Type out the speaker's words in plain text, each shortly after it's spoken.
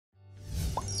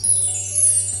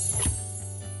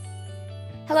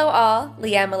Hello all,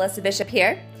 Leanne Melissa Bishop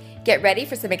here. Get ready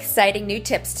for some exciting new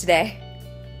tips today.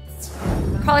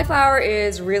 Cauliflower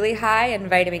is really high in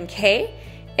vitamin K.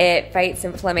 It fights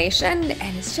inflammation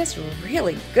and it's just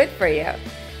really good for you.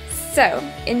 So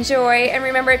enjoy, and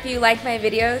remember, if you like my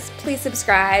videos, please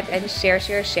subscribe and share.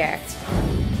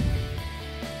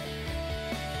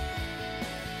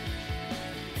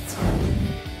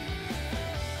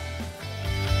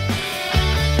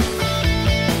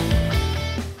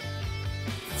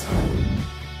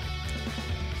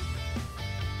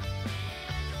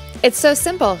 It's so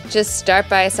simple. Just start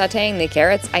by sauteing the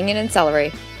carrots, onion, and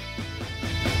celery.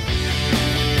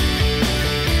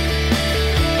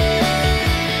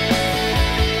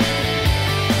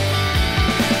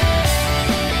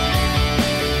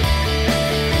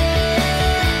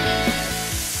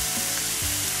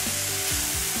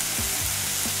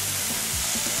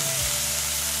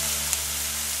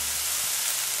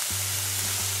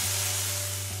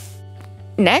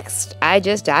 Next, I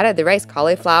just added the rice,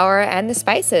 cauliflower, and the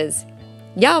spices.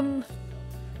 Yum!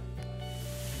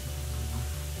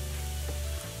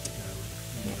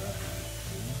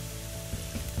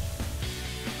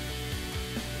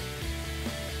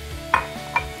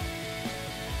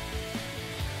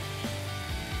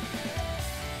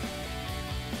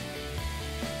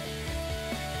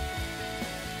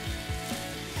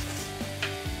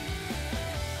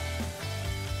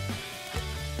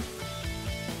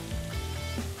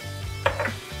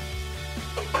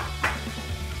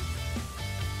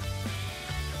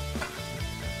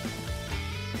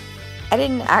 I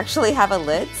didn't actually have a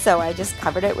lid, so I just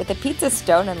covered it with a pizza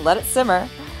stone and let it simmer.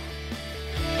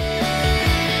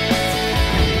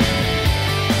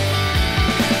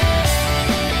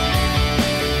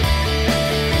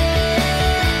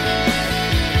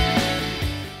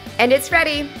 And it's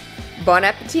ready. Bon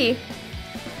appetit.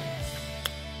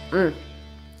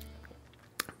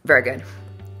 Very good.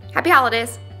 Happy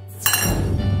holidays.